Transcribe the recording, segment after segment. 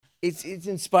it's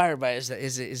inspired by is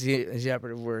the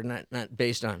operative word, not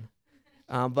based on.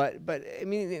 But I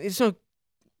mean, it's no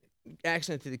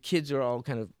accident that the kids are all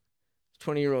kind of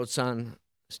 20-year-old son,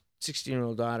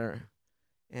 16-year-old daughter,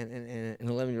 and an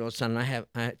 11-year-old son. And I have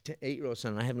 8-year-old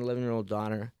son. And I have an 11-year-old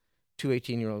daughter, two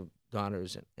 18-year-old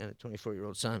daughters, and a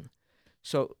 24-year-old son.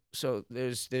 So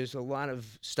there's a lot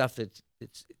of stuff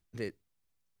that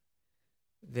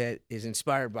is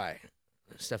inspired by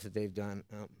stuff that they've done.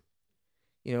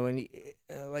 And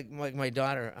like my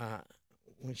daughter,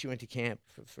 when she went to camp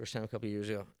for the first time a couple of years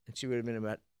ago, and she would have been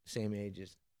about the same age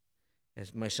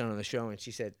as my son on the show, and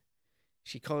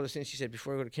she called us in. She said,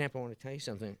 "Before I go to camp, I want to tell you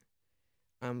something.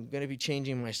 I'm going to be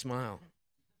changing my smile.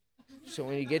 So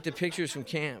when you get the pictures from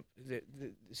camp, the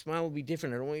smile will be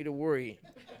different. I don't want you to worry.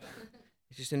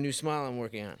 It's just a new smile I'm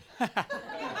working on."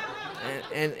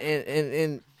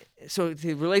 and so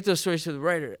to relate those stories to the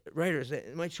writers,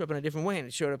 it might show up in a different way, and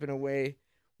it showed up in a way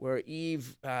where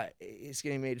Eve is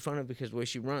getting made fun of because of the way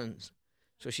she runs.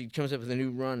 So she comes up with a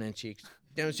new run, and she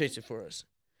demonstrates it for us.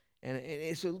 And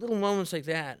it's little moments like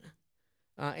that.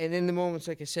 And then the moments,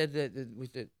 like I said, that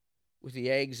with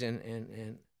the eggs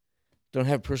and don't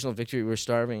have personal victory, we're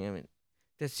starving. I mean,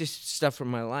 that's just stuff from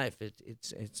my life.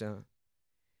 Because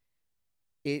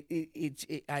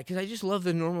I just love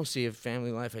the normalcy of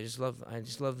family life. I just love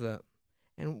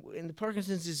and the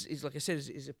Parkinson's is like I said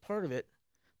is a part of it,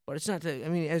 but it's not the. I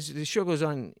mean, as the show goes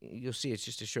on, you'll see it's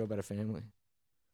just a show about a family.